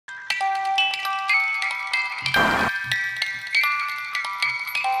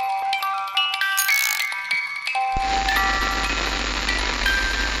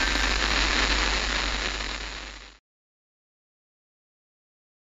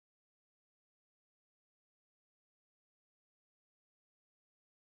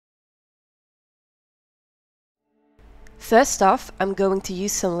First off, I'm going to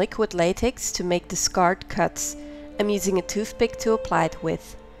use some liquid latex to make the scarred cuts. I'm using a toothpick to apply it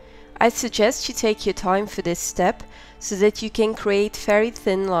with. I suggest you take your time for this step so that you can create very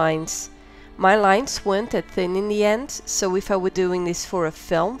thin lines. My lines weren't that thin in the end, so if I were doing this for a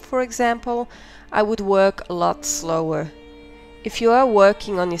film, for example, I would work a lot slower. If you are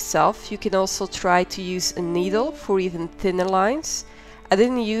working on yourself, you can also try to use a needle for even thinner lines. I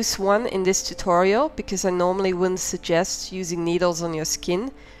didn't use one in this tutorial because I normally wouldn't suggest using needles on your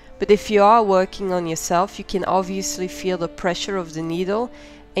skin, but if you are working on yourself, you can obviously feel the pressure of the needle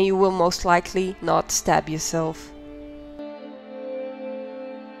and you will most likely not stab yourself.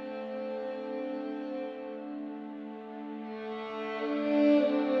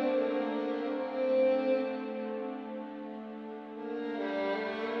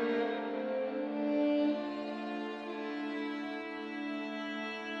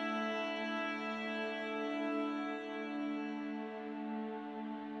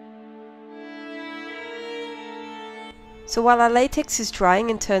 So while our latex is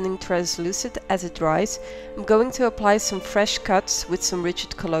drying and turning translucent as it dries, I'm going to apply some fresh cuts with some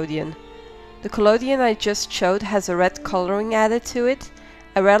rigid collodion. The collodion I just showed has a red coloring added to it.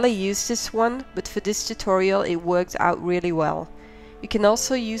 I rarely use this one, but for this tutorial it worked out really well. You can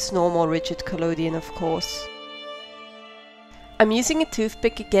also use normal rigid collodion, of course. I'm using a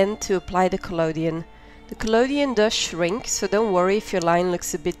toothpick again to apply the collodion. The collodion does shrink, so don't worry if your line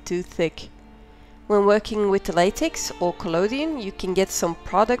looks a bit too thick. When working with the latex or collodion, you can get some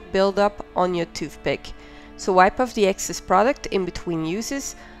product buildup on your toothpick. So wipe off the excess product in between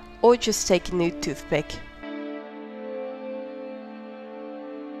uses or just take a new toothpick.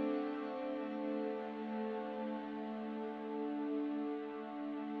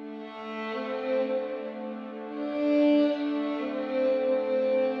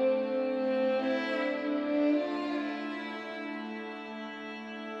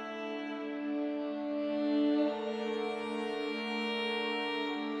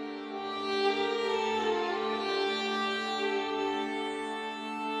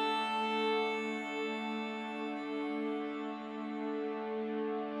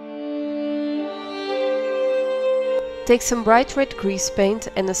 Take some bright red grease paint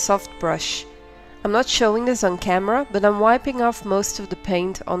and a soft brush. I'm not showing this on camera, but I'm wiping off most of the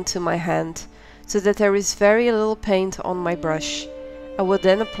paint onto my hand, so that there is very little paint on my brush. I will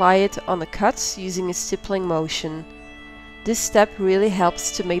then apply it on the cuts using a stippling motion. This step really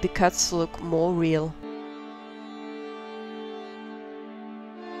helps to make the cuts look more real.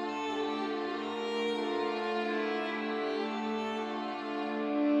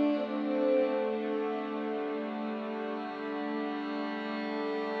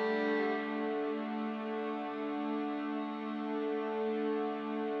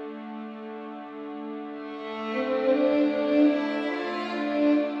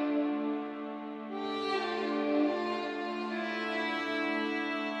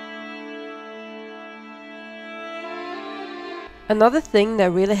 Another thing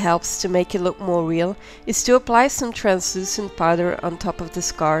that really helps to make it look more real is to apply some translucent powder on top of the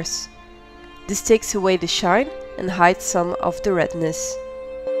scars. This takes away the shine and hides some of the redness.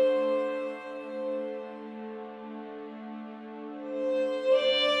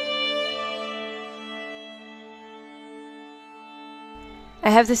 I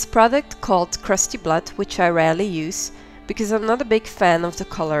have this product called Crusty Blood, which I rarely use because I'm not a big fan of the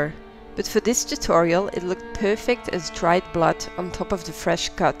color. But for this tutorial it looked perfect as dried blood on top of the fresh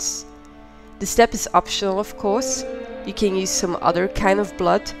cuts. The step is optional, of course. You can use some other kind of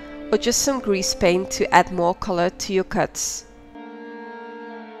blood or just some grease paint to add more color to your cuts.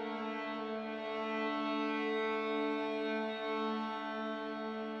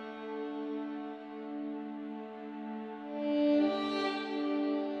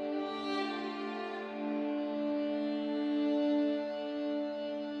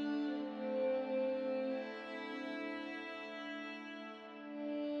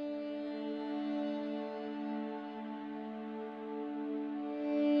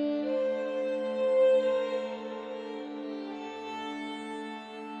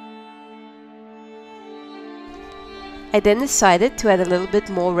 I then decided to add a little bit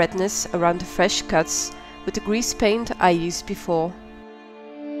more redness around the fresh cuts with the grease paint I used before.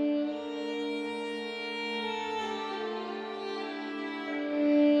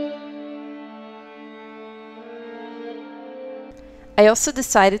 I also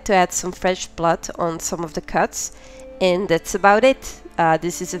decided to add some fresh blood on some of the cuts, and that's about it.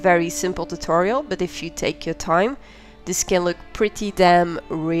 This is a very simple tutorial, but if you take your time, this can look pretty damn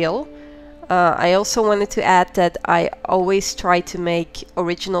real. I also wanted to add that I always try to make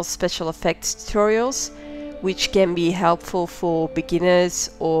original special effects tutorials which can be helpful for beginners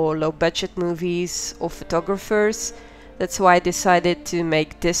or low budget movies or photographers. That's why I decided to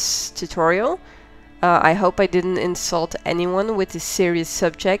make this tutorial. I hope I didn't insult anyone with this serious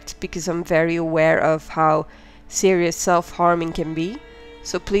subject, because I'm very aware of how serious self-harming can be.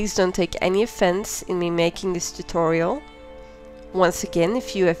 So please don't take any offense in me making this tutorial. Once again,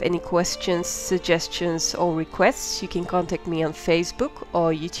 if you have any questions, suggestions or requests, you can contact me on Facebook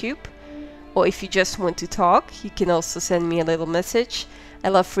or YouTube. Or if you just want to talk, you can also send me a little message. I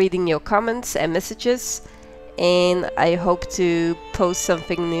love reading your comments and messages, and I hope to post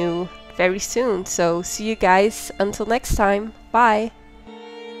something new very soon. So see you guys until next time. Bye!